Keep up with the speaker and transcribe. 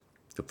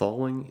The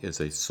following is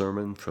a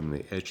sermon from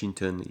the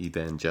Edgington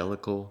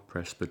Evangelical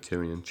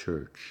Presbyterian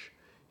Church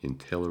in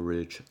Taylor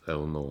Ridge,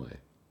 Illinois.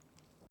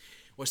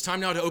 Well, it's time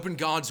now to open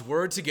God's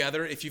Word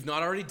together. If you've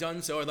not already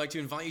done so, I'd like to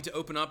invite you to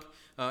open up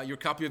your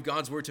copy of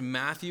God's Word to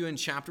Matthew in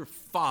chapter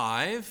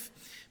 5.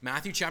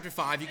 Matthew chapter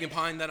 5, you can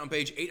find that on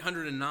page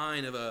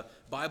 809 of a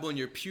Bible in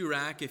your pew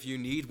rack if you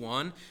need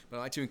one. But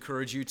I'd like to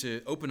encourage you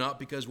to open up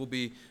because we'll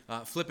be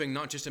flipping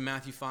not just to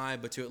Matthew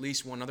 5, but to at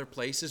least one other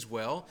place as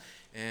well.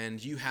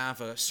 And you have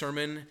a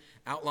sermon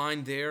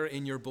outlined there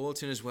in your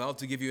bulletin as well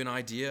to give you an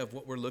idea of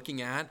what we're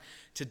looking at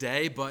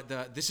today. But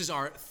this is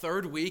our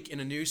third week in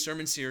a new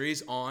sermon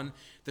series on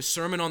the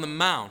Sermon on the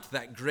Mount,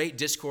 that great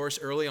discourse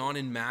early on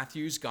in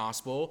Matthew's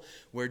Gospel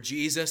where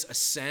Jesus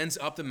ascends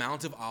up the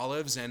Mount of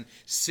Olives and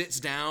sits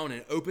down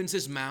and opens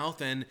his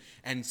mouth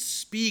and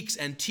speaks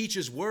and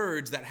teaches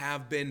words that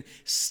have been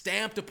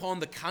stamped upon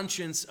the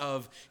conscience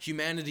of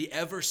humanity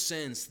ever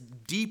since,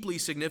 deeply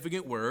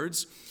significant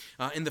words.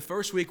 In the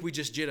first week, we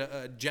just did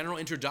a general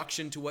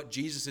introduction to what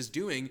Jesus is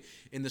doing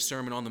in the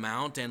Sermon on the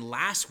Mount. And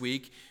last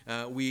week,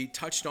 we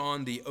touched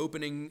on the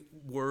opening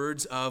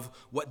words of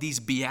what these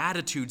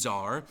Beatitudes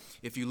are.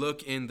 If you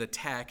look in the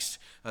text,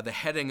 the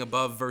heading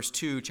above verse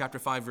 2, chapter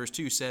 5, verse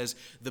 2 says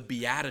the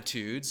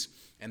Beatitudes.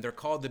 And they're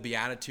called the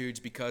Beatitudes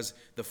because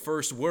the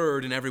first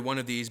word in every one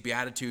of these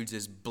Beatitudes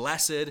is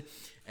blessed.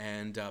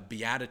 And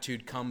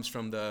beatitude comes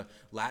from the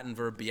Latin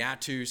verb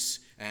beatus,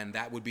 and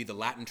that would be the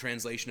Latin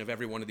translation of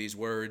every one of these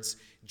words.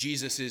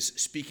 Jesus is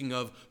speaking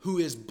of who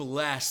is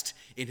blessed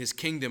in his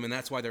kingdom, and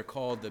that's why they're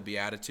called the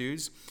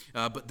Beatitudes.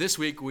 But this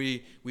week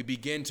we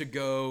begin to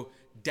go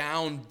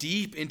down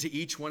deep into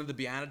each one of the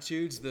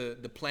Beatitudes.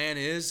 The plan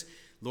is,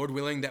 Lord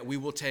willing, that we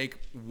will take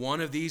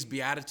one of these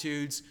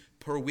Beatitudes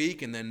per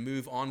week and then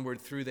move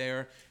onward through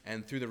there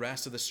and through the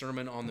rest of the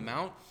Sermon on the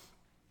Mount.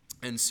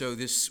 And so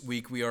this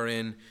week we are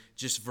in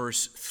just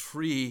verse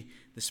 3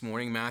 this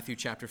morning, Matthew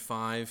chapter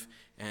 5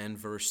 and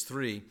verse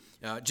 3.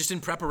 Just in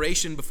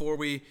preparation before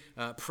we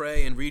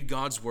pray and read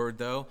God's word,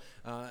 though,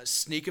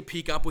 sneak a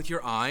peek up with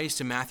your eyes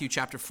to Matthew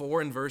chapter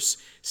 4 and verse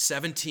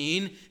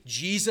 17.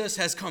 Jesus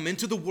has come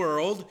into the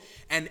world,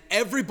 and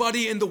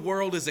everybody in the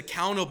world is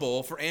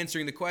accountable for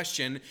answering the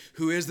question,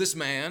 who is this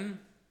man?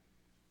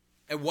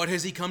 And what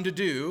has he come to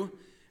do?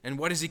 And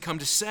what has he come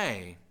to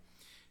say?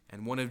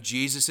 And one of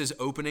Jesus'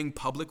 opening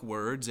public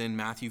words in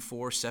Matthew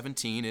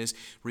 4:17 is,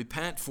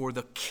 repent, for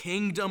the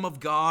kingdom of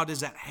God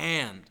is at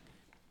hand.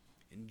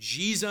 And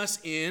Jesus,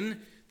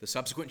 in the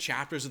subsequent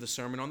chapters of the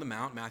Sermon on the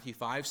Mount, Matthew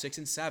 5, 6,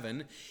 and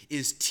 7,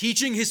 is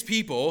teaching his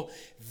people,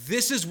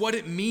 this is what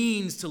it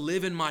means to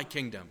live in my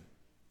kingdom.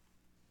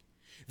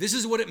 This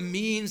is what it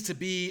means to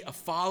be a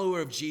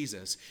follower of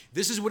Jesus.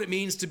 This is what it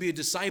means to be a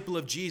disciple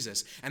of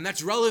Jesus. And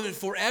that's relevant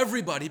for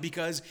everybody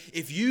because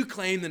if you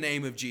claim the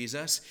name of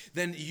Jesus,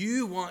 then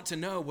you want to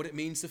know what it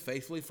means to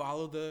faithfully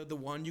follow the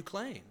one you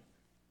claim.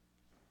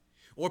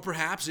 Or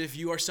perhaps if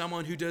you are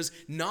someone who does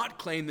not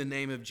claim the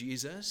name of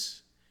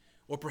Jesus,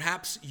 or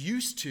perhaps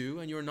used to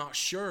and you're not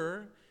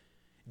sure,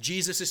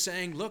 Jesus is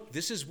saying, look,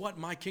 this is what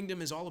my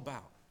kingdom is all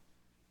about.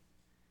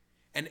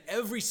 And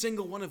every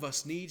single one of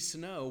us needs to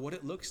know what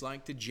it looks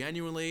like to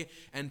genuinely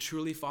and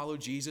truly follow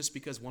Jesus,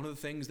 because one of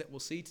the things that we'll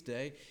see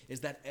today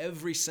is that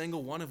every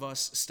single one of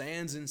us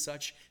stands in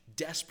such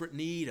desperate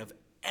need of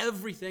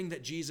everything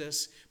that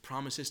Jesus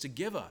promises to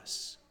give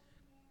us.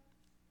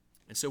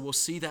 And so we'll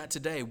see that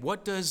today.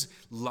 What does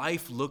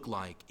life look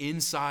like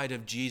inside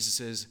of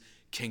Jesus'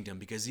 kingdom?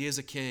 Because he is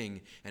a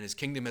king and his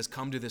kingdom has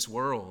come to this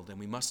world, and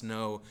we must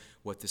know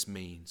what this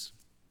means.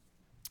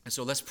 And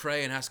so let's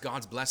pray and ask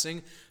God's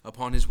blessing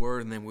upon his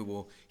word, and then we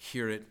will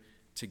hear it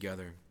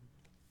together.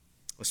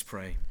 Let's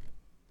pray.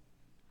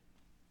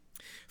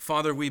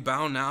 Father, we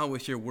bow now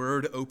with your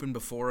word open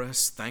before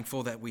us,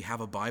 thankful that we have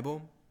a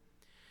Bible,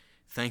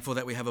 thankful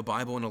that we have a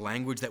Bible in a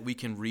language that we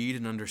can read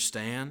and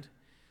understand.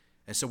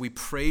 And so we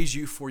praise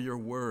you for your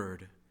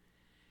word.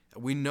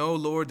 We know,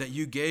 Lord, that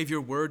you gave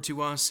your word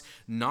to us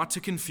not to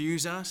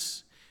confuse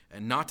us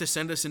and not to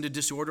send us into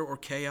disorder or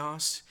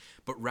chaos,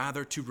 but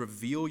rather to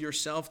reveal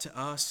yourself to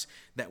us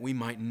that we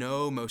might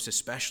know most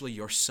especially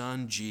your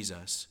Son,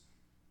 Jesus.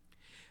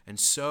 And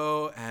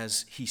so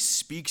as he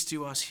speaks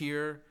to us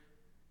here,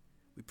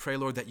 we pray,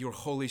 Lord, that your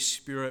Holy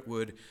Spirit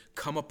would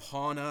come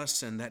upon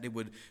us and that it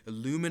would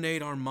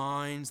illuminate our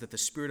minds, that the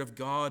Spirit of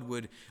God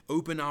would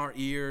open our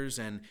ears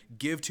and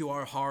give to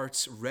our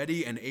hearts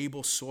ready and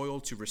able soil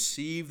to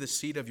receive the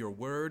seed of your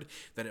word,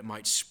 that it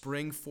might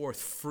spring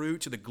forth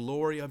fruit to the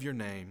glory of your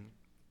name.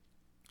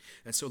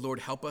 And so, Lord,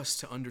 help us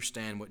to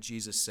understand what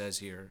Jesus says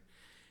here,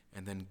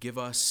 and then give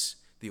us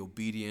the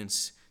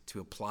obedience to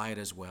apply it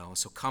as well.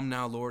 So come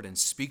now, Lord, and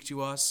speak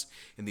to us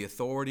in the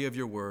authority of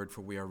your word, for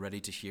we are ready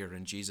to hear.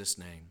 In Jesus'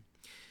 name,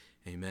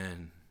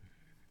 amen.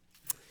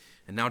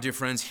 And now, dear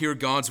friends, hear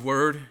God's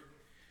word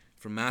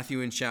from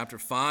Matthew in chapter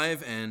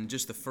 5 and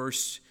just the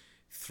first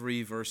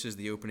 3 verses,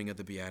 the opening of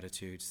the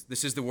Beatitudes.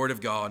 This is the word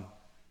of God.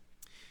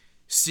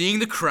 Seeing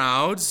the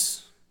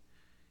crowds,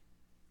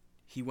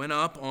 he went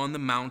up on the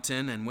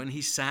mountain, and when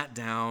he sat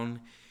down,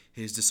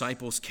 his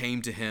disciples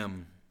came to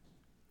him.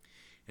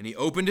 And he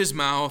opened his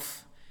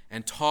mouth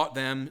and taught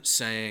them,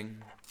 saying,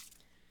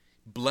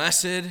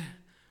 Blessed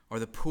are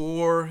the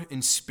poor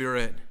in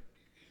spirit,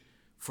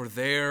 for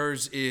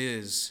theirs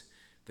is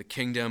the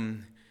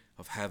kingdom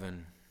of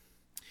heaven.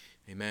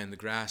 Amen. The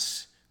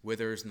grass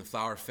withers and the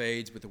flower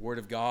fades, but the word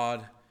of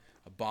God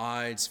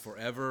abides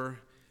forever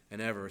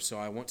and ever. So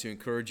I want to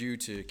encourage you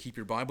to keep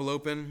your Bible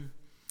open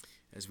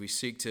as we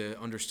seek to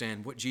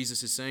understand what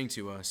Jesus is saying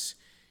to us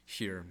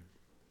here.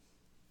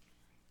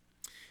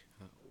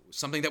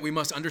 Something that we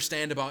must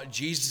understand about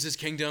Jesus'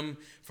 kingdom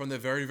from the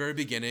very, very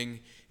beginning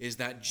is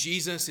that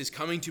Jesus is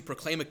coming to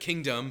proclaim a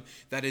kingdom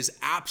that is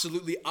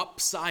absolutely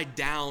upside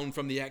down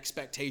from the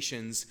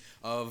expectations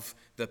of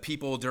the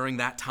people during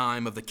that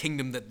time, of the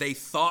kingdom that they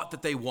thought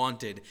that they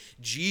wanted.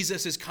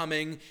 Jesus is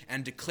coming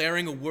and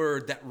declaring a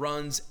word that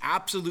runs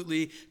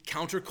absolutely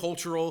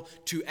countercultural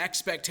to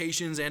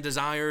expectations and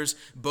desires,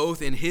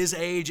 both in his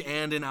age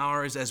and in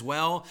ours as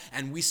well.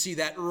 And we see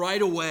that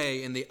right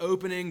away in the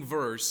opening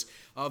verse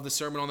of the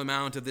Sermon on the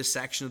Mount of this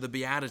section of the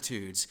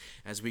Beatitudes.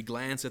 As we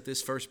glance at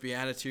this first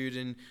Beatitude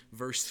in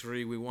verse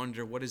 3, we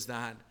wonder, what is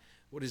that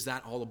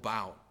all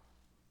about?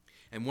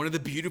 And one of the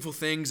beautiful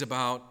things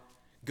about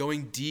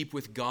going deep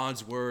with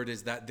God's Word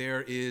is that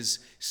there is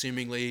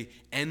seemingly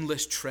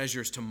endless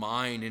treasures to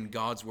mine in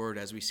God's Word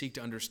as we seek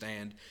to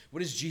understand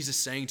what is Jesus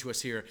saying to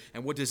us here,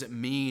 and what does it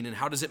mean, and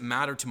how does it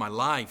matter to my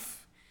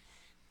life?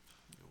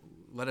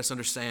 Let us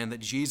understand that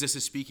Jesus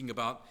is speaking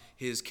about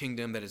his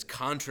kingdom that is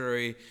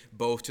contrary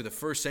both to the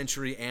first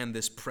century and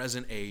this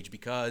present age,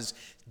 because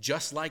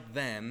just like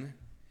then,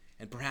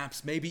 and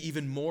perhaps maybe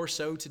even more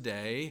so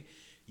today,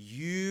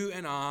 you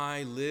and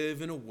I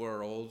live in a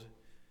world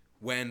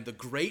when the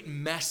great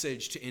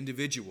message to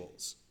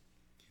individuals,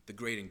 the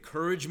great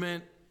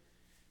encouragement,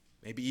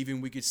 maybe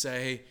even we could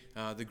say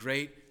the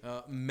great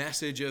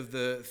message of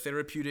the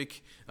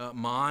therapeutic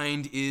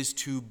mind is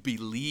to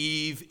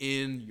believe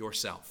in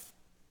yourself.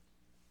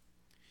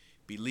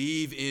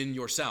 Believe in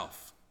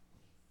yourself.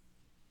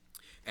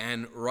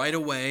 And right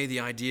away, the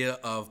idea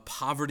of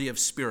poverty of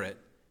spirit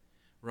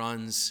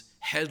runs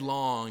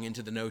headlong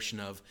into the notion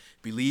of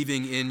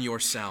believing in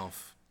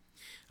yourself.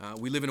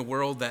 We live in a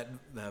world that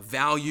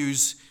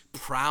values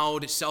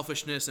proud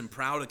selfishness and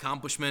proud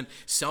accomplishment,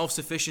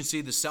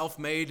 self-sufficiency, the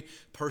self-made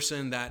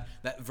person,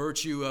 that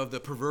virtue of the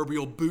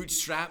proverbial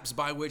bootstraps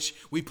by which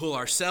we pull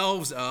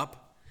ourselves up.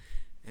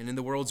 And in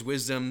the world's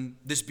wisdom,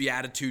 this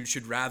beatitude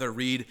should rather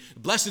read,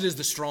 Blessed is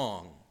the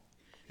strong,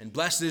 and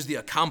blessed is the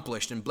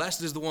accomplished, and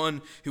blessed is the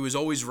one who is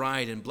always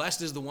right, and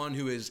blessed is the one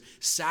who is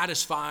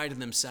satisfied in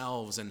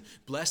themselves, and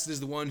blessed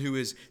is the one who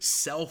is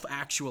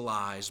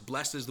self-actualized,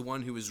 blessed is the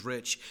one who is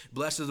rich,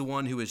 blessed is the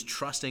one who is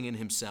trusting in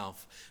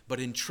himself. But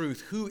in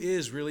truth, who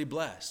is really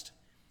blessed?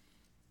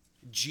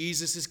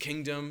 Jesus'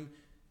 kingdom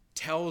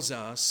tells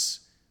us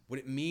what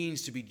it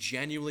means to be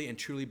genuinely and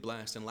truly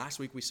blessed. And last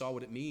week we saw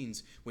what it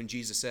means when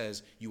Jesus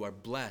says you are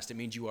blessed. It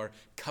means you are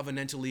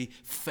covenantally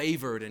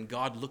favored, and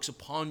God looks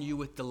upon you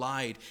with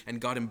delight, and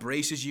God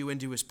embraces you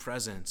into his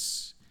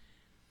presence.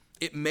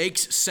 It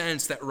makes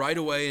sense that right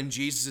away in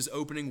Jesus'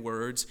 opening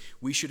words,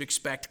 we should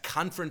expect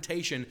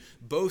confrontation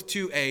both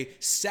to a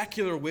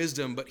secular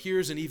wisdom, but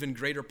here's an even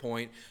greater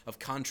point of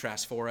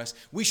contrast for us.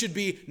 We should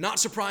be not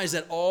surprised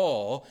at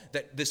all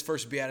that this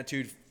first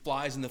beatitude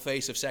flies in the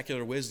face of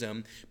secular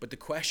wisdom, but the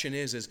question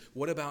is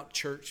what about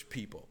church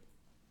people?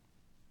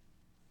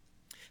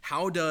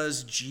 How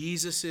does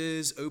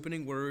Jesus'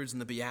 opening words in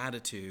the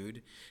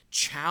Beatitude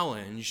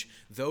challenge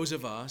those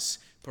of us,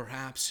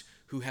 perhaps,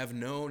 who have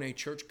known a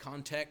church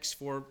context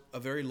for a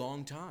very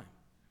long time?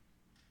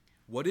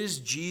 What is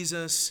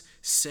Jesus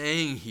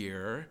saying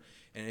here?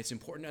 And it's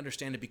important to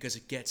understand it because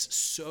it gets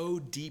so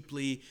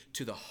deeply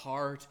to the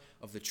heart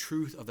of the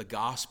truth of the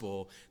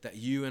gospel that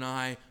you and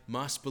I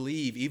must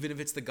believe, even if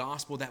it's the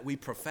gospel that we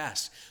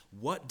profess.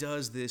 What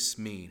does this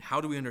mean?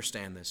 How do we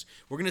understand this?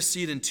 We're going to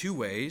see it in two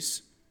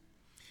ways.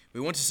 We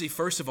want to see,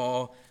 first of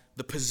all,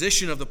 the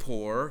position of the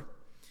poor,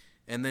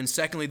 and then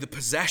secondly, the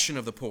possession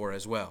of the poor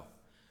as well.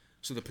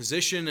 So the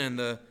position and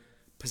the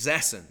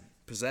possession.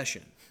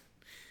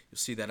 You'll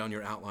see that on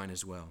your outline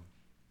as well.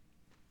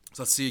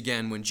 So let's see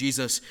again. When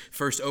Jesus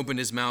first opened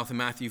his mouth in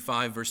Matthew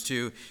 5, verse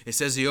 2, it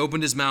says he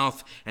opened his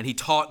mouth and he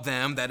taught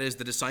them, that is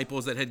the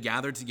disciples that had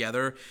gathered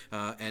together.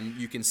 And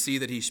you can see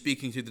that he's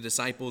speaking to the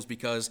disciples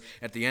because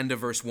at the end of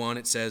verse 1,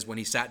 it says when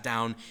he sat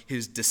down,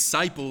 his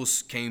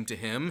disciples came to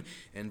him.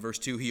 And verse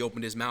 2, he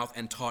opened his mouth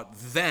and taught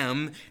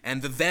them,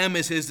 and the them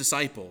is his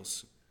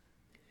disciples.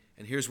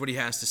 And here's what he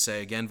has to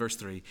say. Again, verse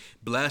 3,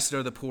 Blessed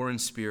are the poor in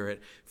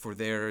spirit, for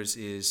theirs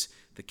is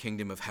the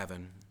kingdom of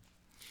heaven.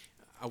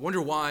 I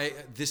wonder why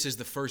this is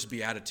the first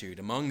beatitude.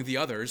 Among the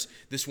others,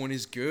 this one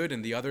is good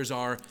and the others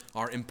are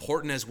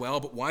important as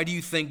well. But why do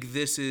you think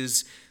this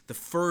is the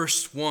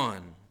first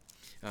one?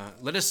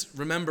 Let us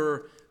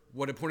remember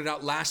what I pointed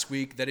out last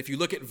week, that if you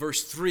look at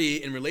verse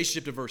 3 in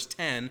relationship to verse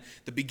 10,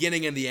 the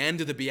beginning and the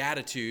end of the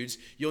Beatitudes,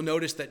 you'll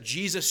notice that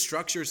Jesus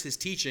structures his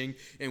teaching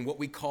in what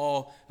we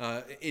call,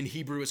 in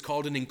Hebrew, it's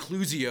called an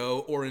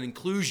inclusio, or an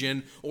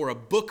inclusion, or a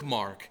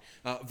bookmark.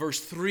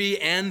 Verse 3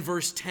 and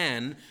verse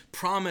 10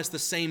 promise the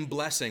same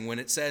blessing when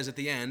it says at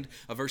the end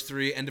of verse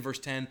 3, end of verse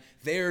 10,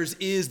 theirs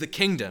is the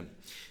kingdom.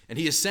 And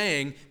he is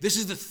saying, this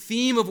is the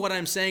theme of what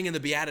I'm saying in the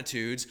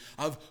Beatitudes,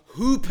 of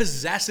who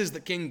possesses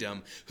the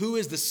kingdom, who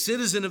is the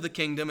citizen of the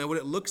kingdom, and what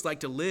it looks like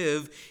to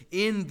live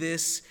in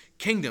this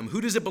kingdom. Who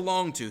does it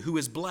belong to? Who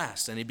is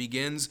blessed? And he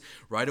begins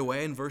right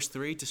away in verse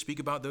 3 to speak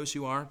about those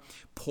who are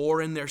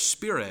poor in their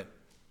spirit.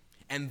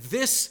 And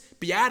this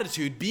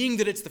Beatitude, being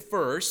that it's the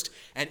first,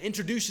 and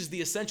introduces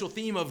the essential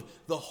theme of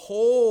the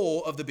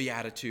whole of the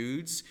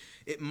Beatitudes,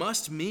 it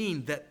must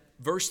mean that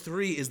verse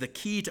 3 is the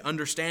key to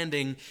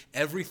understanding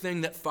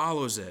everything that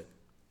follows it.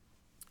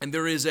 And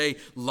there is a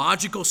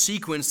logical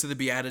sequence to the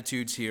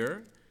Beatitudes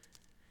here.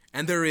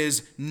 And there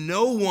is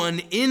no one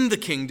in the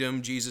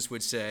kingdom, Jesus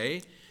would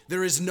say.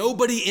 There is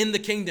nobody in the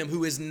kingdom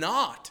who is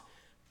not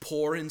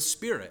poor in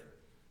spirit.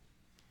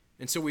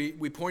 And so we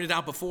pointed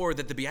out before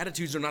that the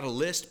Beatitudes are not a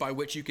list by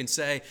which you can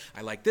say,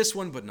 I like this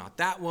one, but not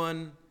that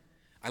one.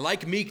 I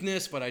like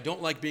meekness, but I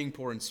don't like being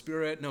poor in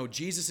spirit. No,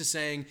 Jesus is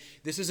saying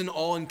this is an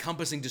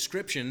all-encompassing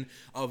description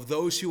of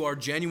those who are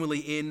genuinely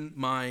in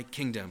my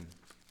kingdom.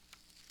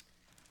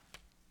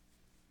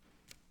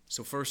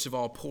 So first of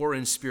all, poor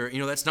in spirit.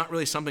 That's not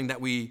really something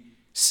that we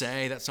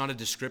say. That's not a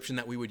description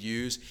that we would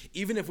use.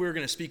 Even if we were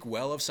going to speak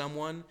well of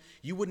someone,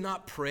 you would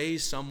not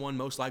praise someone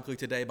most likely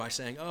today by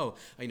saying,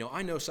 I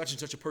know such and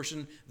such a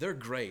person. They're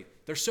great.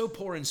 They're so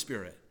poor in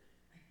spirit.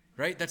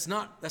 Right? That's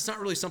not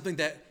really something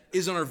that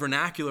is on our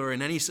vernacular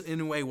in any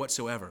way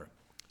whatsoever.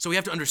 So we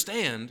have to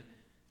understand,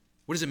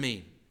 what does it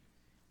mean?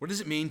 What does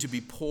it mean to be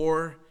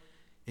poor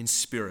in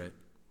spirit?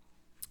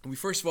 And we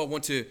first of all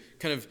want to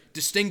kind of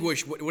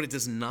distinguish what it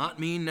does not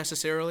mean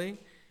necessarily.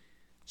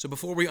 So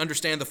before we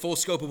understand the full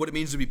scope of what it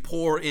means to be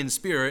poor in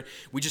spirit,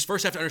 we just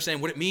first have to understand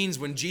what it means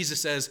when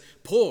Jesus says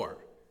poor.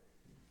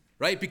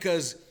 Right?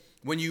 Because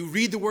when you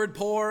read the word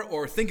poor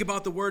or think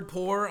about the word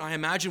poor, I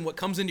imagine what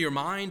comes into your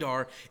mind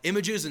are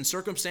images and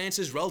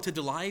circumstances relative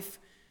to life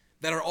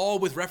that are all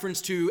with reference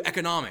to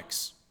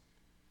economics.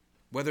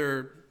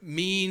 Whether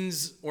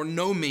means or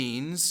no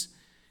means,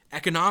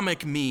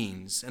 economic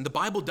means. And the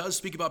Bible does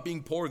speak about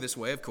being poor this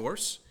way, of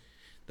course.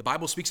 The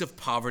Bible speaks of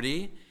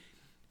poverty,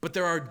 but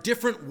there are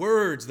different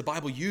words the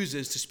Bible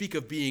uses to speak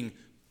of being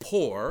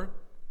poor.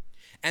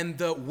 And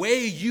the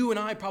way you and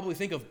I probably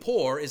think of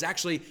poor is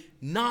actually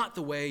not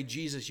the way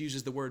Jesus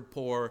uses the word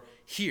poor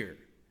here.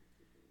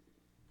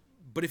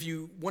 But if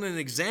you want an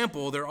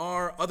example, there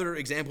are other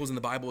examples in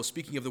the Bible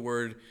speaking of the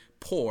word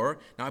poor.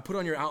 Now, I put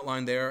on your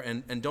outline there,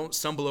 and don't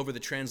stumble over the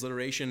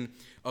transliteration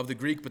of the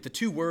Greek, but the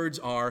two words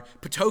are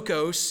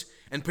ptokos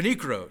and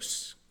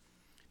panikros.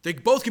 They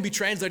both can be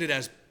translated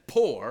as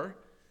poor,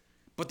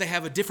 but they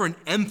have a different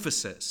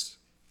emphasis.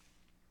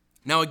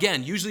 Now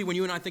again, usually when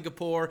you and I think of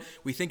poor,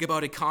 we think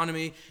about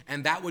economy,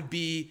 and that would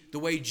be the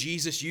way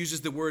Jesus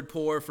uses the word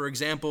poor, for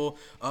example,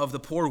 of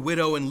the poor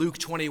widow in Luke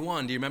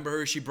 21. Do you remember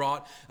her? She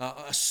brought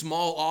a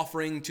small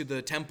offering to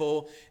the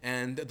temple,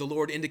 and the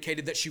Lord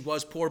indicated that she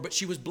was poor, but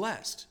she was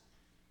blessed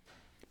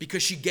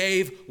because she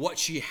gave what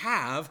she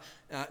had,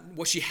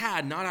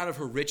 not out of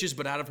her riches,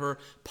 but out of her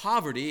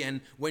poverty. And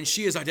when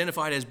she is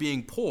identified as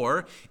being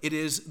poor, it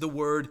is the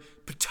word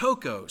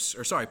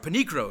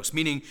panikros,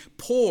 meaning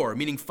poor,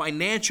 meaning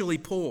financially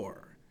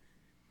poor.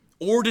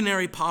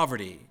 Ordinary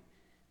poverty,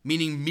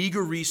 meaning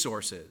meager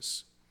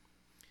resources.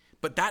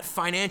 But that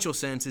financial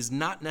sense is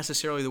not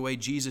necessarily the way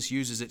Jesus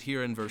uses it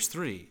here in verse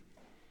 3.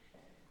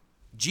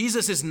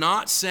 Jesus is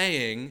not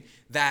saying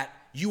that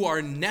you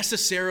are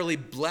necessarily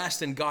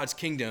blessed in God's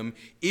kingdom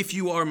if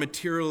you are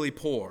materially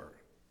poor.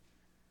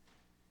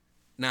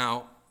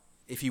 Now,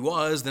 if he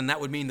was, then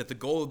that would mean that the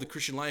goal of the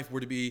Christian life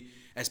were to be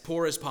as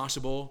poor as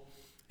possible,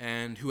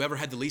 and whoever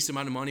had the least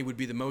amount of money would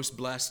be the most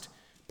blessed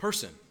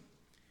person.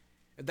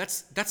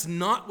 That's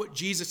not what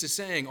Jesus is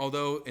saying,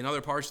 although in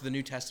other parts of the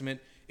New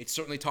Testament, it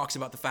certainly talks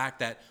about the fact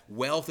that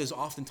wealth is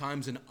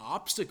oftentimes an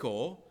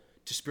obstacle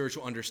to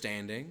spiritual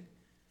understanding,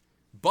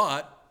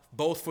 but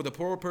both for the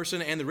poor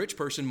person and the rich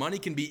person, money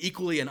can be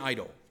equally an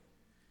idol.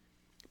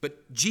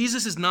 But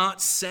Jesus is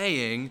not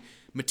saying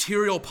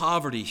material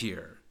poverty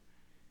here.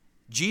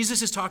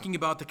 Jesus is talking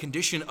about the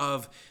condition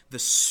of the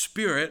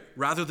spirit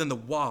rather than the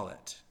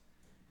wallet.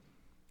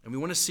 And we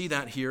want to see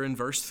that here in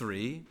verse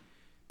 3,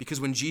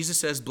 because when Jesus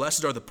says,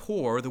 blessed are the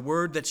poor, the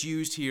word that's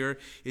used here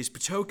is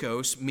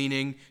ptokos,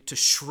 meaning to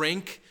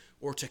shrink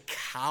or to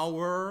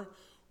cower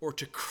or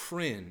to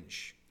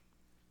cringe.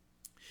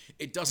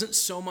 It doesn't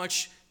so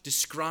much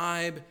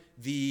describe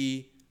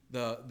the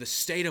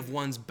state of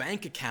one's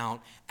bank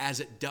account as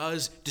it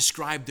does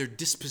describe their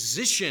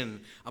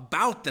disposition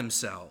about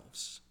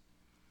themselves.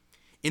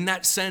 In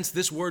that sense,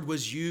 this word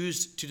was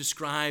used to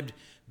describe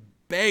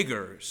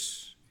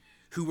beggars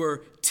who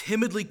were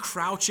timidly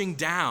crouching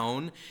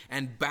down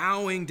and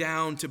bowing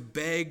down to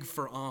beg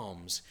for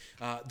alms.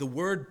 The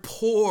word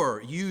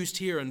poor used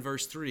here in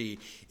verse 3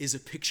 is a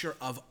picture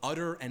of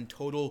utter and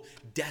total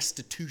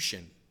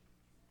destitution.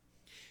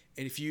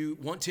 And if you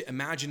want to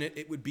imagine it,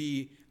 it would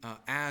be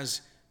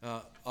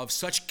of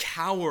such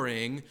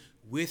cowering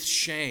with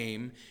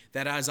shame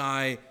that as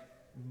I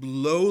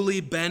lowly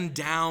bend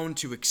down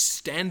to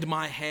extend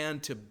my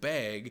hand to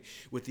beg,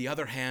 with the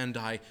other hand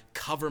I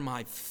cover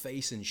my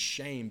face in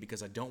shame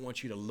because I don't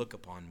want you to look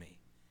upon me.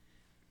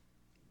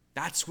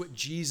 That's what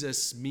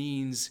Jesus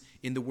means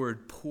in the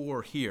word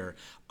poor here.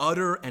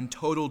 Utter and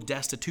total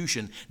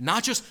destitution.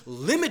 Not just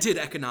limited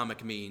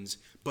economic means,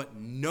 but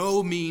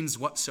no means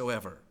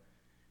whatsoever.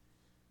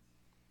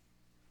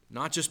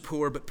 Not just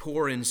poor, but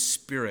poor in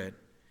spirit,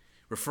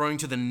 referring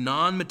to the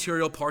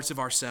non-material parts of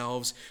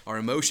ourselves, our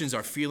emotions,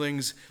 our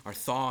feelings, our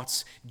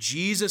thoughts.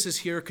 Jesus is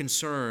here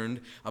concerned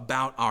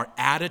about our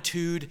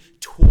attitude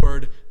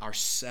toward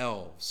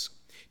ourselves.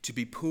 To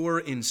be poor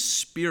in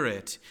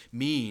spirit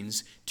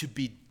means to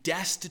be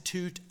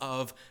destitute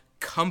of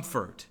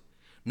comfort,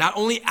 not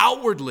only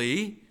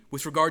outwardly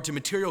with regard to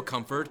material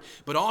comfort,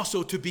 but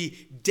also to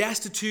be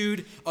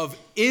destitute of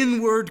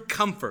inward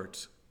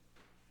comfort.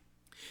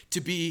 To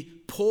be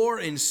poor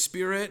in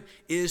spirit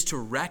is to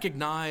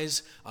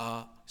recognize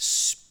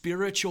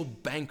spiritual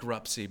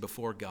bankruptcy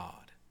before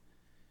God.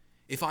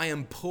 If I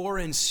am poor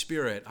in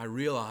spirit, I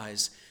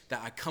realize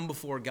that I come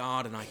before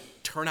God and I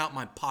turn out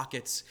my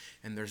pockets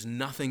and there's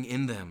nothing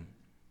in them.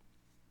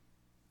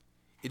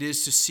 It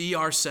is to see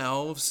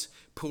ourselves,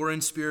 poor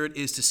in spirit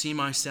is to see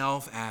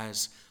myself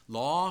as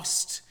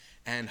lost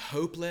and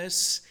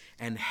hopeless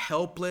and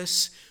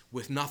helpless,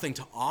 with nothing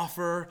to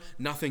offer,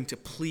 nothing to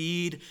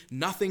plead,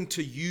 nothing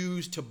to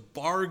use to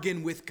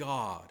bargain with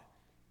God.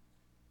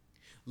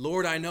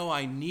 Lord, I know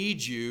I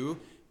need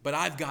you, but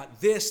I've got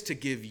this to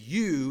give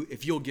you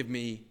if you'll give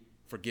me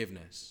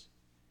forgiveness.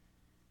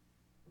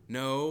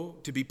 No,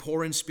 to be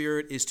poor in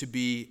spirit is to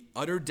be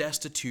utter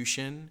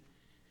destitution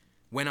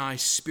when I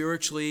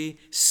spiritually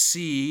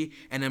see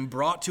and am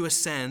brought to a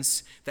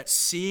sense that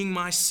seeing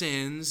my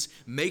sins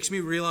makes me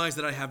realize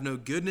that I have no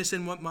goodness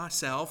in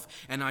myself,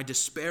 and I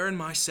despair in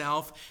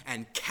myself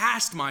and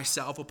cast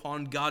myself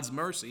upon God's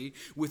mercy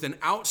with an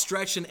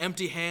outstretched and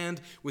empty hand,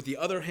 with the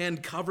other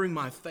hand covering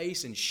my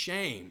face in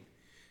shame.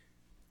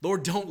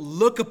 Lord, don't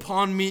look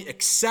upon me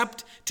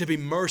except to be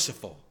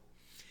merciful.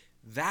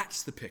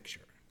 That's the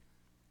picture.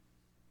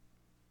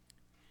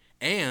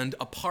 And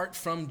apart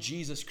from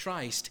Jesus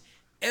Christ,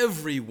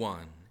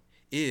 everyone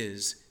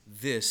is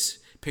this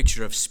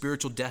picture of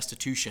spiritual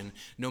destitution,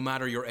 no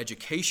matter your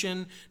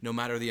education, no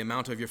matter the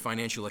amount of your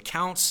financial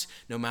accounts,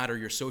 no matter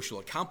your social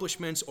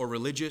accomplishments or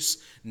religious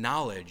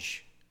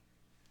knowledge.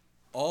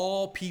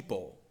 All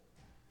people,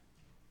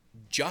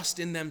 just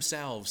in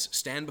themselves,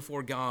 stand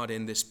before God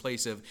in this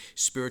place of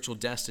spiritual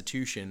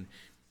destitution.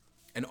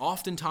 And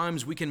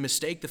oftentimes we can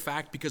mistake the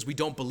fact because we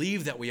don't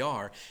believe that we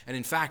are. And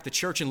in fact, the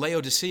church in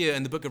Laodicea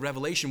in the book of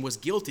Revelation was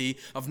guilty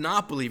of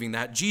not believing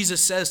that.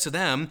 Jesus says to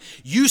them,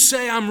 you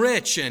say I'm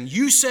rich, and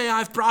you say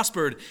I've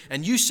prospered,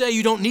 and you say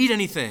you don't need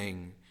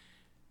anything,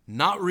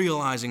 not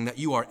realizing that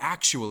you are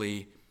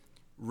actually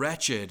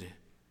wretched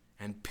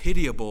and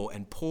pitiable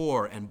and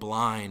poor and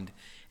blind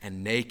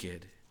and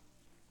naked.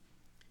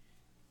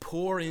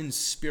 Poor in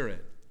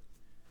spirit.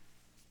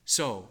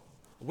 So,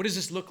 what does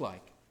this look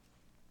like?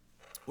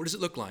 What does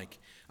it look like?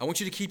 I want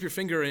you to keep your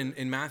finger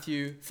in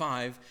Matthew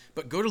 5,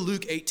 but go to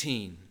Luke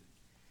 18.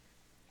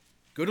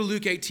 Go to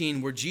Luke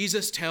 18, where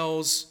Jesus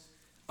tells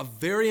a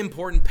very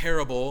important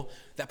parable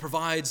that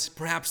provides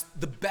perhaps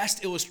the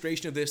best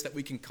illustration of this that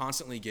we can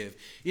constantly give.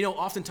 You know,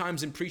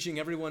 oftentimes in preaching,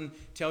 everyone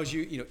tells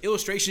you,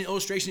 illustration,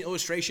 illustration,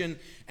 illustration,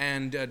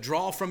 and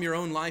draw from your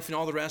own life and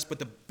all the rest, but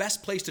the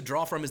best place to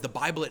draw from is the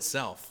Bible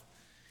itself.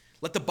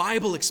 Let the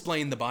Bible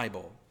explain the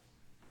Bible.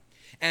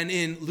 And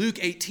in Luke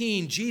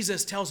 18,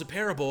 Jesus tells a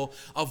parable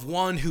of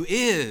one who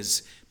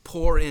is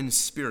poor in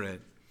spirit.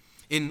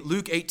 In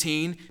Luke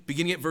 18,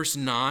 beginning at verse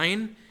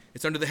 9,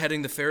 it's under the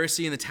heading, the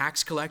Pharisee and the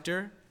tax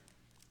collector.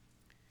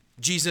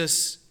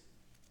 Jesus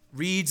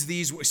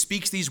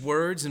speaks these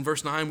words. In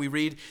verse 9, we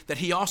read that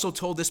he also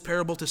told this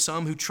parable to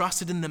some who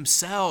trusted in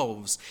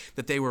themselves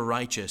that they were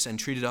righteous and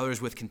treated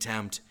others with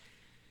contempt.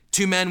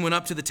 2 men went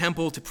up to the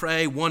temple to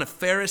pray, one a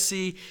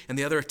Pharisee and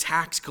the other a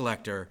tax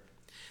collector.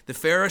 The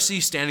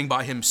Pharisee, standing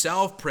by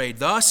himself, prayed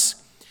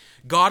thus,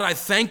 God, I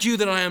thank you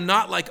that I am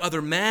not like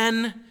other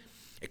men,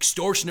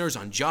 extortioners,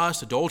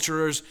 unjust,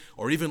 adulterers,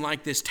 or even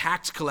like this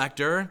tax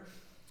collector.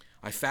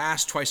 I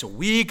fast twice a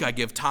week. I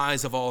give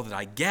tithes of all that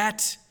I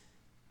get.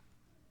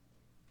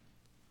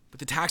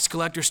 But the tax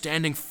collector,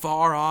 standing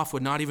far off,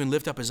 would not even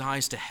lift up his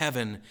eyes to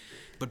heaven,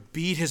 but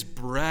beat his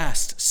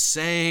breast,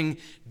 saying,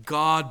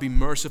 God, be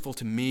merciful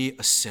to me,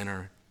 a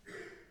sinner.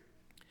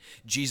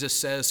 Jesus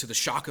says, to the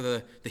shock of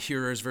the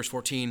hearers, verse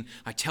 14,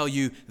 I tell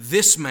you,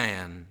 this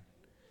man,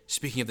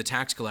 speaking of the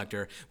tax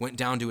collector, went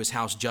down to his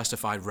house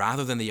justified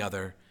rather than the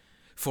other.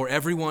 For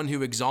everyone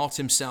who exalts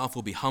himself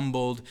will be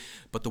humbled,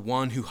 but the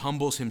one who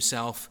humbles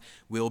himself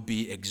will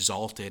be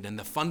exalted. And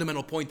the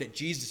fundamental point that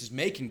Jesus is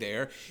making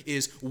there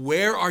is,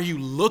 where are you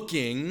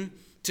looking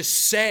to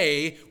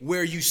say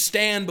where you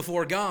stand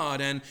before God?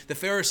 And the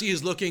Pharisee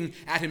is looking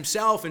at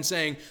himself and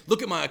saying,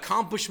 look at my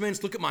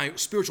accomplishments, look at my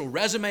spiritual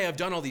resume, I've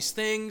done all these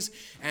things.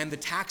 And the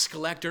tax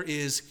collector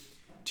is,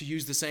 to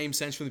use the same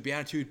sense from the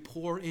Beatitude,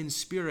 poor in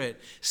spirit,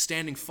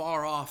 standing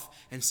far off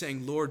and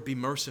saying, Lord, be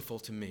merciful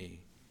to me.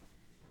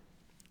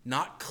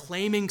 Not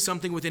claiming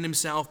something within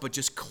himself, but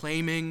just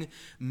claiming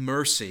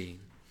mercy.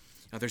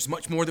 Now, there's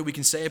much more that we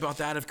can say about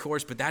that, of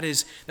course, but that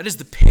is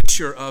the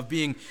picture of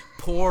being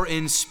poor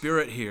in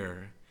spirit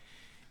here.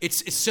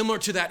 It's similar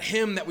to that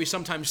hymn that we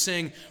sometimes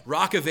sing,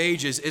 Rock of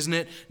Ages, isn't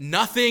it?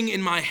 Nothing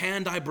in my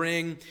hand I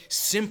bring,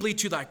 simply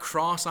to thy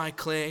cross I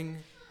cling.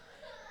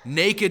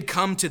 Naked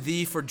come to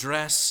thee for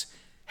dress,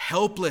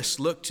 helpless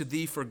look to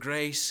thee for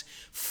grace.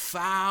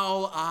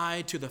 Foul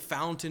I to the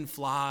fountain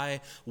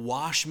fly,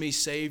 wash me,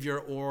 Savior,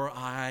 or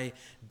I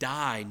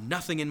die.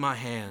 Nothing in my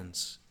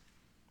hands.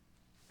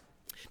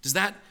 Does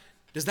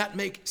that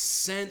make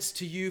sense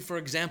to you, for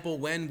example,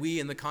 when we,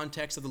 in the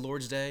context of the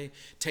Lord's Day,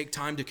 take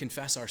time to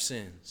confess our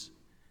sins?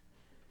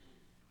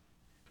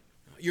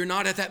 You're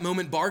not at that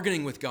moment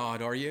bargaining with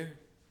God, are you?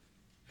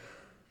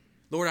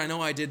 Lord, I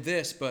know I did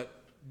this, but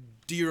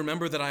do you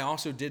remember that I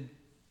also did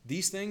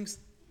these things?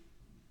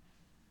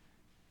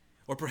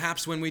 Or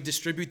perhaps when we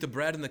distribute the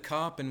bread and the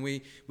cup and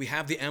we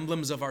have the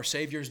emblems of our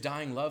Savior's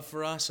dying love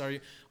for us,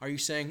 are you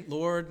saying,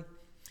 Lord,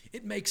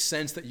 it makes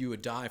sense that you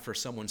would die for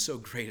someone so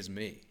great as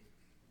me?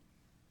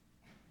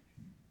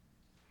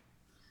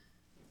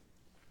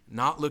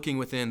 Not looking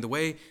within. The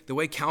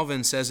way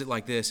Calvin says it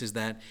like this is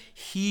that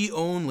he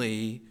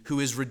only who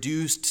is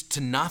reduced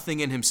to nothing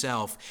in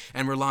himself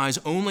and relies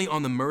only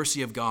on the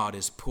mercy of God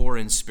is poor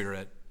in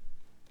spirit.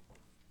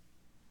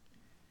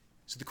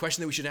 So the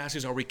question that we should ask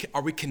is, are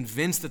we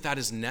convinced that that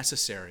is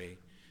necessary?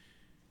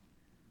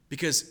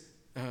 Because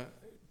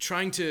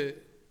trying to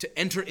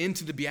enter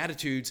into the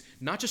Beatitudes,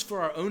 not just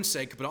for our own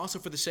sake, but also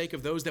for the sake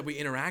of those that we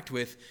interact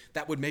with,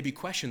 that would maybe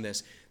question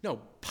this.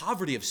 No,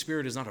 poverty of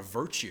spirit is not a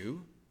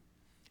virtue.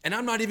 And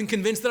I'm not even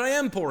convinced that I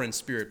am poor in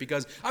spirit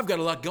because I've got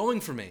a lot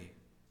going for me.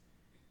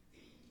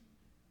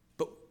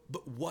 But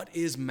what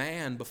is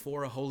man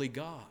before a holy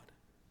God?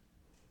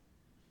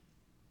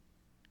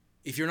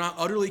 If you're not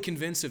utterly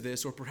convinced of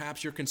this, or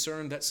perhaps you're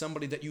concerned that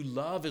somebody that you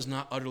love is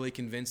not utterly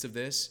convinced of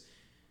this,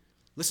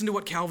 listen to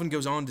what Calvin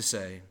goes on to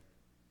say.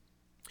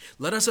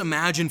 Let us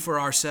imagine for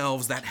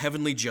ourselves that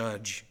heavenly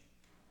judge,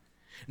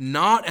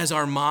 not as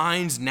our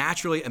minds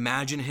naturally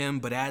imagine him,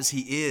 but as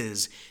he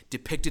is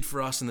depicted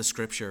for us in the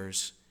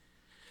Scriptures,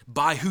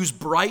 by whose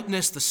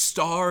brightness the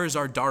stars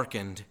are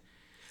darkened,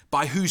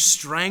 by whose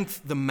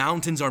strength the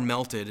mountains are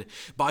melted,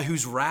 by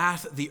whose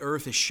wrath the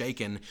earth is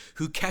shaken,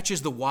 who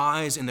catches the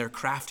wise in their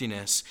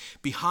craftiness,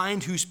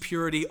 behind whose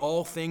purity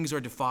all things are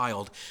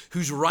defiled,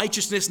 whose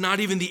righteousness not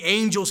even the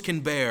angels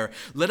can bear.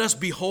 Let us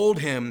behold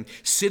him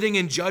sitting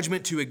in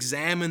judgment to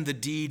examine the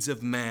deeds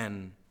of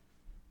men.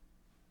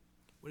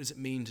 What does it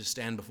mean to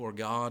stand before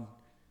God?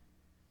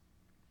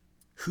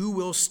 Who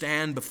will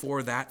stand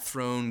before that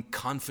throne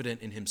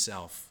confident in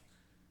himself?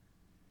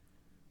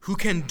 Who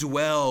can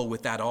dwell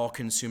with that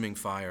all-consuming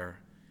fire?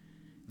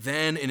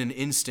 Then in an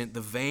instant,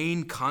 the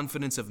vain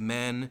confidence of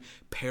men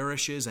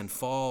perishes and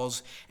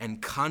falls,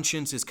 and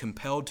conscience is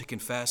compelled to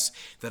confess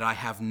that I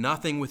have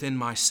nothing within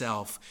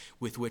myself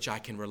with which I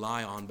can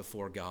rely on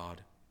before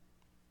God.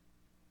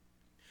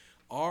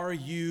 Are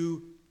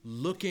you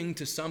looking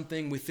to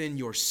something within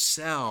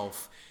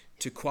yourself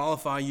to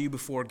qualify you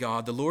before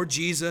God? The Lord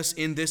Jesus,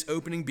 in this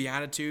opening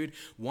beatitude,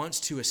 wants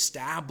to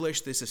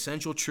establish this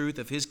essential truth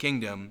of his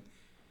kingdom.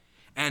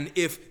 And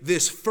if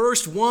this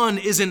first one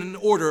isn't in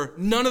order,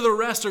 none of the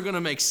rest are going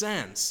to make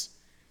sense.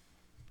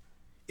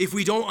 If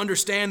we don't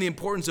understand the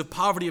importance of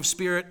poverty of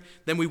spirit,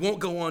 then we won't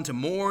go on to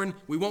mourn,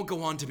 we won't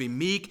go on to be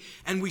meek,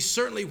 and we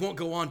certainly won't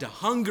go on to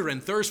hunger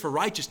and thirst for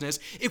righteousness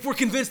if we're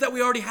convinced that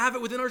we already have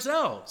it within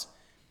ourselves.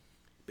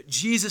 But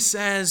Jesus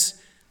says,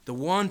 the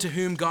one to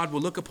whom God will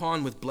look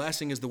upon with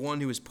blessing is the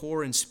one who is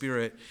poor in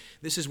spirit.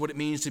 This is what it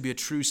means to be a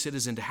true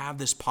citizen, to have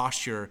this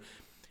posture.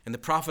 And the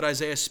prophet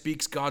Isaiah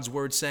speaks God's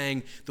word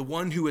saying, the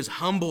one who is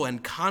humble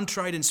and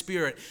contrite in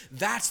spirit,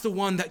 that's the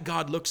one that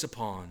God looks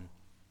upon.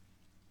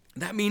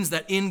 That means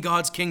that in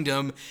God's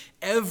kingdom,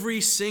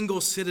 every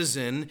single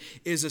citizen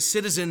is a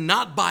citizen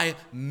not by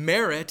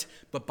merit,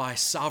 but by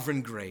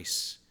sovereign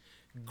grace,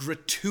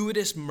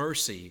 gratuitous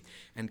mercy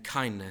and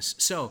kindness.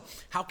 So,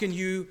 how can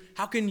you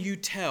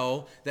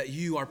tell that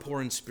you are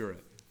poor in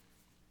spirit?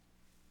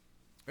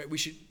 Right?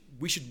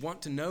 We should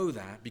want to know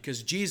that,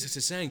 because Jesus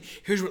is saying,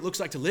 here's what it looks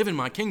like to live in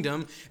my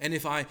kingdom, and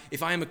if I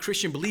am a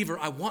Christian believer,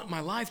 I want my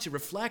life to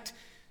reflect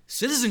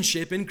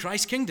citizenship in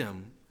Christ's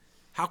kingdom.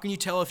 How can you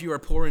tell if you are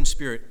poor in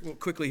spirit? Well,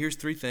 quickly, here's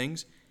 3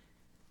 things.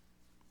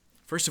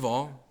 First of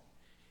all,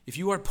 if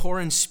you are poor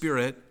in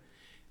spirit,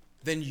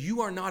 then you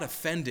are not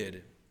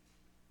offended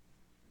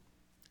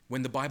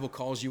when the Bible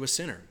calls you a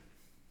sinner.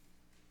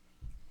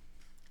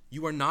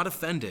 You are not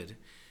offended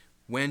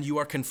when you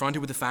are confronted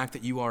with the fact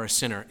that you are a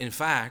sinner. In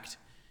fact,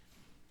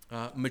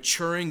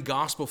 maturing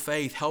gospel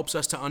faith helps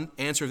us to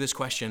answer this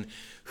question: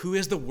 who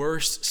is the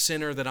worst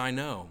sinner that I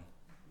know?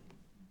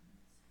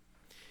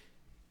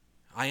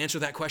 I answer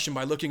that question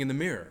by looking in the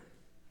mirror.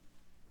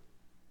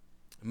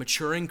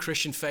 Maturing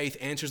Christian faith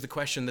answers the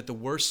question that the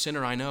worst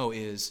sinner I know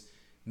is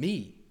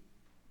me.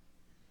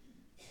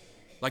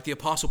 Like the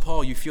Apostle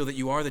Paul, you feel that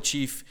you are the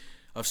chief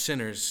of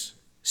sinners.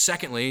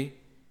 Secondly,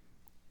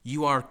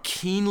 you are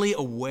keenly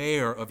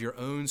aware of your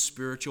own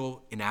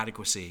spiritual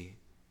inadequacy.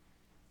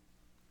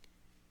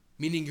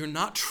 Meaning you're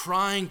not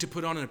trying to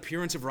put on an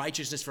appearance of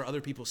righteousness for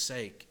other people's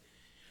sake.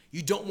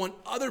 You don't want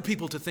other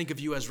people to think of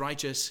you as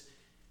righteous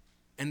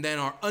and then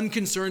are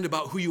unconcerned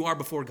about who you are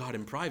before God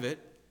in private.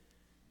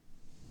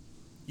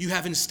 You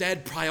have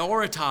instead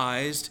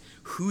prioritized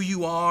who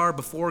you are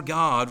before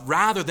God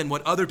rather than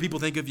what other people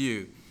think of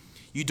you.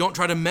 You don't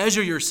try to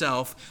measure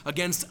yourself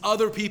against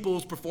other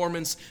people's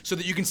performance so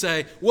that you can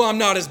say, well, I'm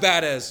not as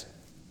bad as.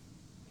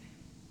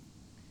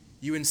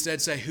 You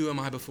instead say, who am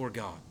I before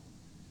God?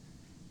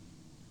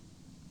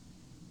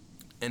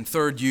 And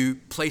third, you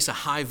place a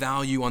high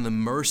value on the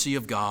mercy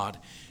of God.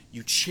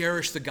 You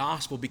cherish the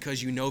gospel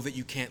because you know that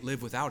you can't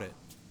live without it.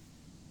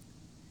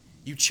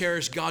 You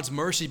cherish God's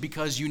mercy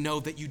because you know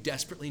that you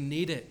desperately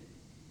need it.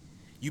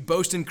 You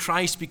boast in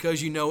Christ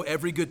because you know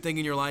every good thing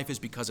in your life is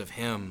because of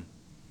Him.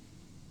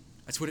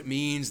 That's what it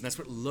means, and that's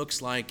what it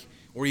looks like,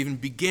 or even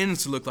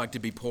begins to look like, to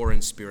be poor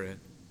in spirit.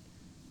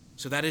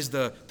 So that is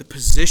the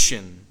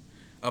position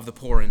of the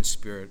poor in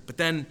spirit. But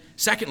then,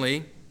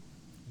 secondly,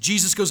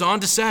 Jesus goes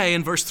on to say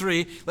in verse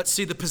 3, let's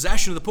see the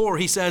possession of the poor.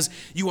 He says,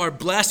 you are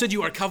blessed,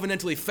 you are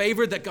covenantally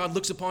favored, that God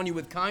looks upon you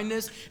with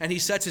kindness, and He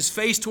sets His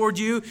face toward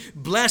you.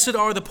 Blessed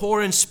are the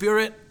poor in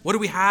spirit. What do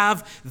we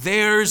have?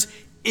 Theirs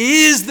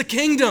is the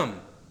kingdom.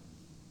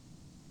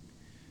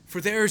 For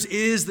theirs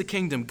is the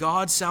kingdom.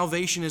 God's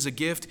salvation is a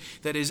gift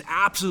that is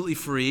absolutely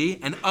free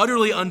and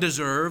utterly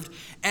undeserved,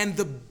 and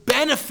the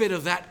benefit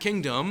of that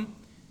kingdom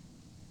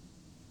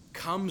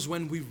comes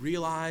when we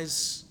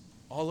realize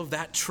all of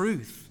that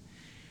truth.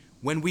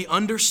 When we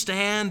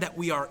understand that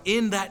we are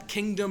in that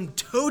kingdom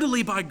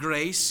totally by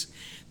grace,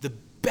 the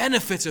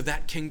benefits of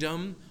that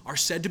kingdom are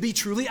said to be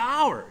truly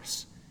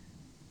ours.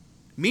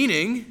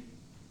 Meaning,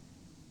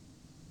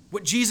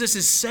 what Jesus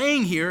is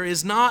saying here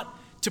is not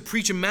to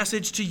preach a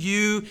message to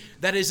you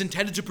that is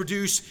intended to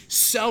produce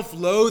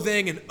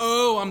self-loathing and,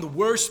 oh, I'm the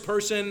worst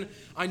person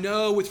I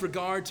know with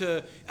regard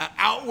to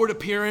outward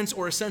appearance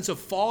or a sense of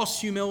false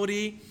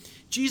humility.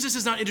 Jesus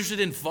is not interested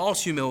in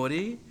false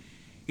humility.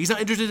 He's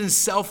not interested in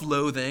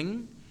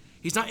self-loathing.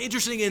 He's not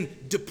interested in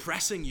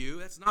depressing you.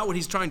 That's not what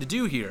He's trying to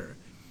do here.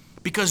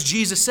 Because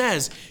Jesus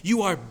says,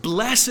 you are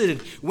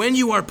blessed when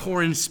you are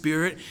poor in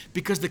spirit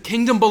because the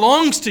kingdom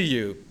belongs to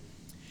you.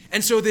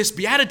 And so this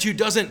beatitude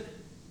doesn't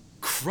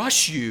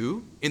crush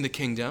you in the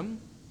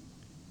kingdom.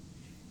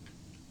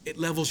 It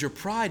levels your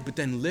pride, but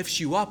then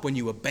lifts you up when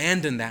you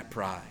abandon that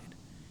pride.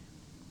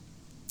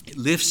 It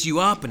lifts you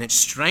up and it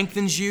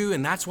strengthens you,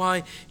 and that's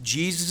why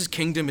Jesus'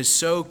 kingdom is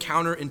so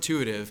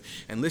counterintuitive.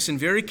 And listen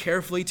very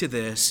carefully to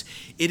this.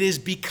 It is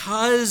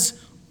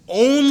because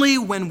only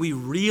when we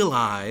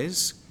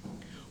realize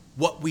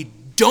what we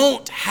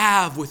don't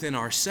have within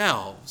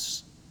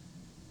ourselves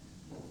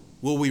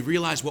will we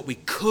realize what we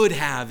could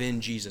have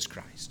in Jesus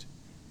Christ.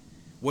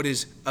 What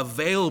is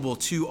available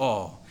to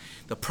all.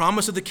 The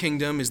promise of the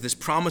kingdom is this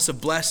promise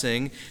of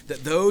blessing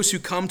that those who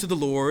come to the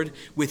Lord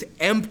with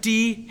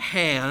empty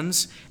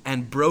hands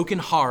and broken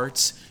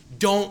hearts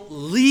don't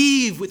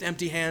leave with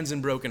empty hands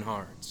and broken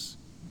hearts.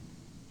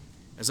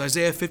 As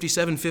Isaiah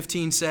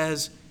 57:15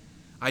 says,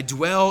 I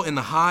dwell in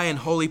the high and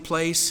holy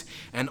place,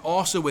 and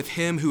also with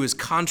him who is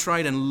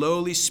contrite and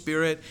lowly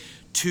spirit,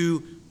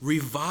 to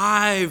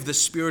revive the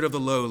spirit of the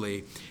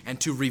lowly and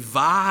to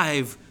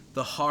revive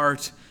the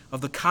heart of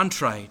the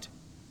contrite.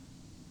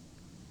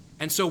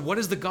 And so what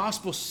does the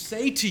gospel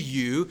say to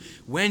you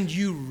when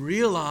you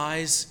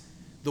realize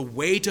the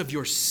weight of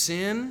your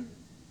sin?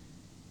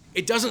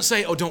 It doesn't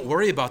say, oh, don't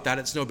worry about that,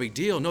 it's no big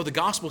deal. No, the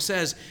gospel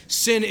says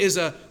sin is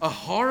a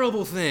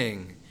horrible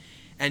thing,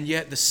 and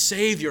yet the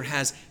Savior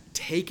has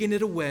taken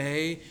it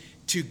away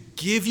to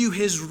give you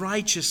His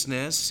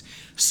righteousness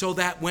so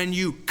that when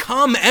you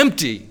come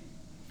empty,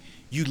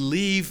 you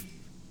leave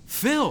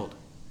filled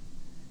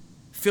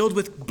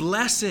with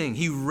blessing.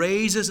 He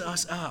raises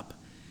us up.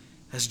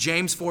 As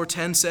James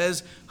 4:10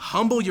 says,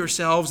 humble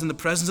yourselves in the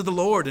presence of the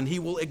Lord, and He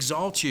will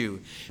exalt you.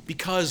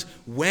 Because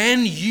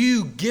when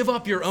you give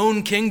up your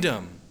own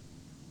kingdom,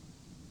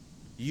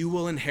 you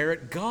will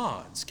inherit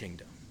God's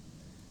kingdom.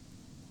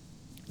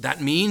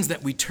 That means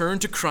that we turn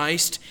to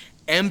Christ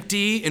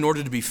empty in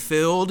order to be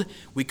filled.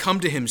 We come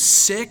to Him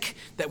sick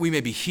that we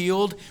may be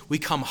healed. We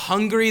come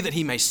hungry that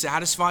He may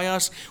satisfy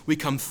us. We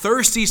come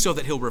thirsty so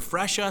that He'll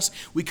refresh us.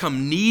 We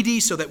come needy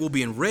so that we'll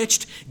be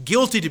enriched,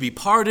 guilty to be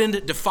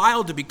pardoned,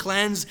 defiled to be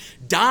cleansed,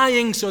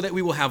 dying so that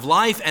we will have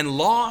life, and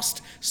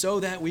lost so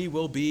that we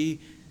will be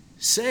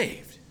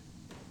saved.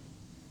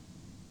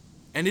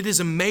 And it is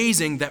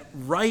amazing that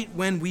right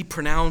when we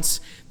pronounce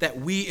that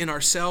we in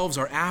ourselves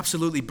are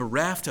absolutely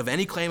bereft of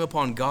any claim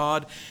upon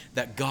God,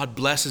 that God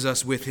blesses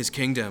us with his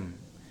kingdom.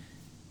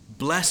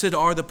 Blessed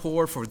are the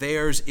poor, for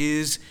theirs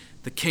is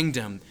the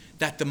kingdom.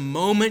 That the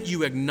moment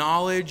you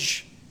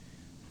acknowledge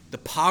the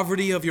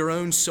poverty of your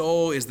own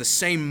soul is the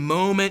same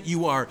moment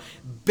you are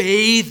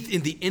bathed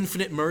in the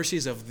infinite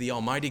mercies of the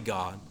Almighty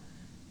God.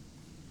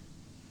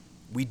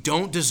 We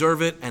don't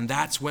deserve it, and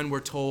that's when we're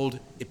told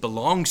it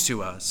belongs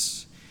to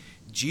us.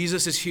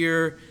 Jesus is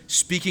here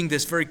speaking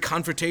this very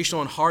confrontational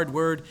and hard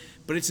word,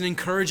 but it's an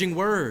encouraging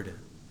word.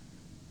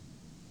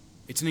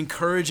 It's an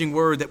encouraging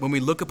word that when we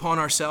look upon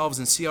ourselves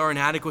and see our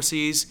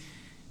inadequacies,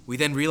 we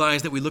then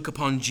realize that we look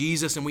upon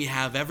Jesus and we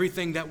have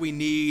everything that we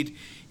need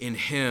in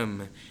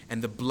him.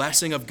 And the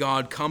blessing of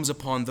God comes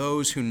upon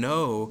those who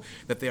know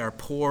that they are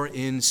poor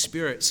in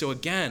spirit. So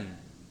again,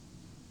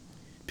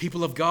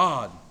 people of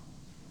God,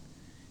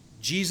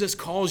 Jesus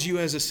calls you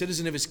as a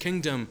citizen of his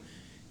kingdom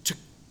to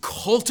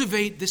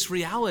cultivate this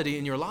reality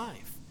in your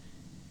life,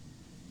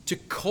 to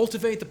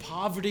cultivate the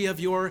poverty of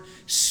your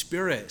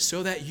spirit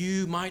so that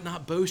you might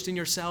not boast in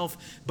yourself,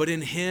 but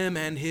in him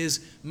and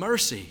his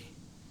mercy.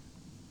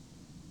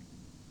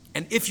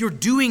 And if you're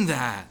doing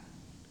that,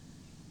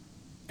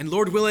 and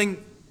Lord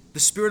willing, the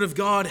Spirit of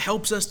God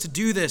helps us to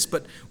do this,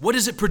 but what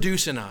does it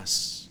produce in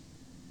us?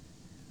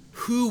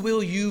 Who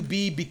will you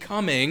be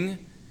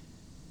becoming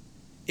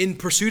in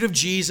pursuit of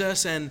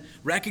Jesus and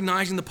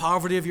recognizing the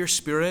poverty of your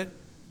spirit?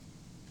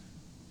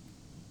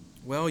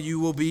 Well, you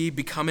will be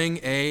becoming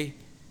a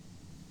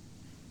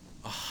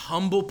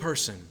humble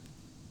person,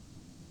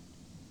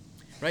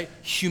 right?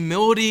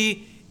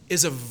 Humility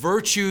is a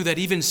virtue that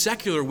even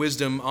secular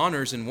wisdom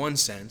honors in one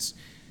sense,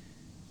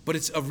 but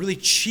it's a really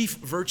chief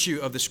virtue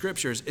of the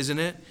Scriptures, isn't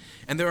it?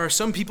 And there are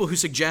some people who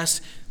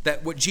suggest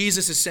that what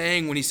Jesus is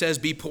saying when he says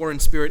be poor in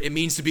spirit, it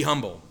means to be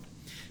humble.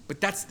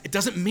 But it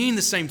doesn't mean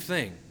the same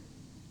thing.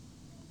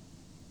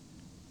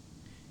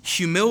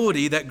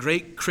 Humility, that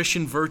great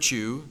Christian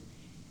virtue,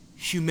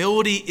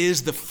 humility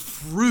is the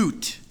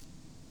fruit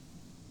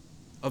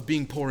of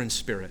being poor in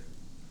spirit.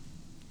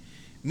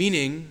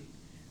 Meaning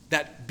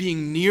that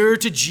being near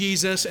to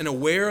Jesus and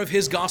aware of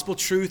his gospel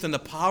truth and the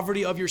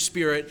poverty of your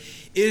spirit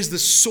is the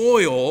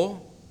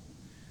soil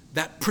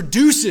that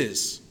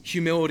produces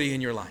humility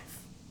in your life.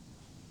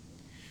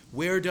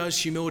 Where does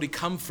humility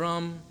come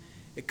from?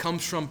 It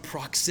comes from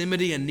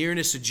proximity and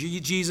nearness to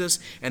Jesus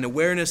and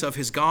awareness of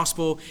his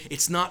gospel.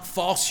 It's not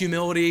false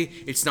humility.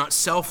 It's not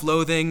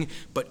self-loathing.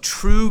 But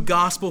true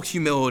gospel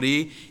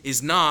humility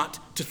is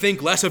not to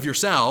think less of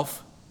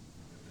yourself.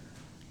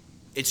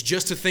 It's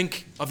just to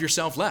think of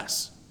yourself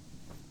less.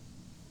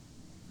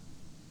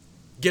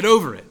 Get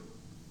over it.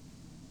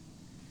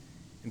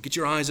 And get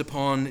your eyes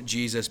upon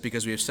Jesus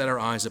because we have set our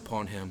eyes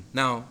upon him.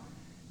 Now,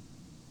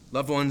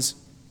 loved ones,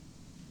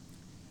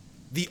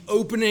 the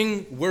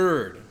opening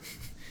word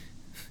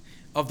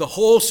of the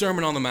whole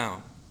Sermon on the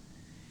Mount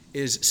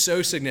is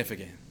so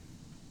significant.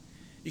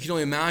 You can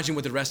only imagine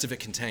what the rest of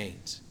it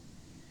contains.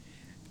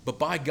 But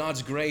by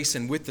God's grace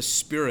and with the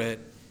Spirit,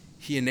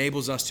 he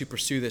enables us to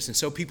pursue this. And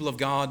so, people of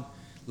God,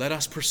 let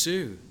us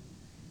pursue.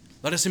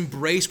 Let us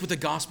embrace what the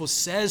gospel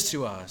says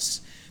to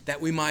us,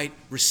 that we might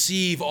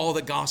receive all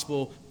the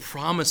gospel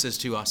promises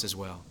to us as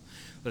well.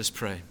 Let us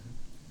pray.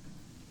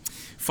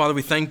 Father,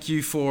 we thank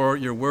you for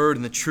your word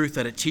and the truth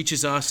that it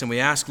teaches us, and we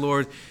ask,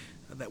 Lord,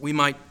 that we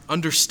might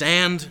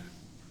understand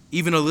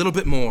even a little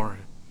bit more.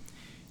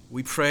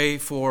 We pray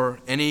for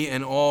any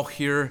and all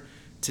here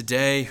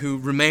today who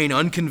remain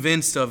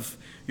unconvinced of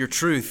your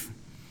truth,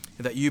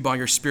 and that you by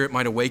your Spirit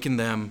might awaken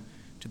them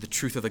to the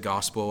truth of the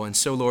gospel. And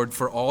so, Lord,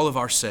 for all of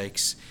our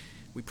sakes,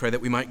 we pray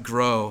that we might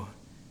grow.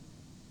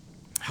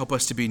 Help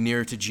us to be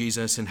near to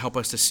Jesus and help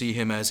us to see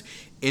him as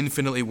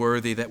infinitely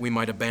worthy, that we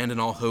might abandon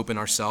all hope in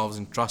ourselves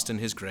and trust in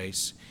his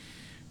grace.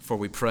 For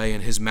we pray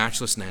in his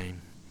matchless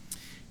name.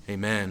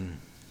 Amen.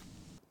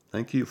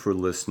 Thank you for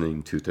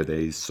listening to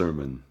today's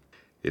sermon.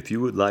 If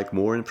you would like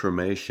more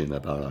information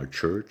about our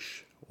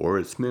church or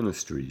its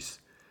ministries,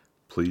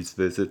 please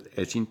visit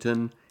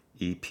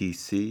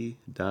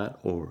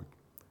edgingtonepc.org.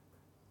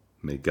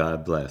 May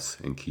God bless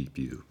and keep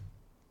you.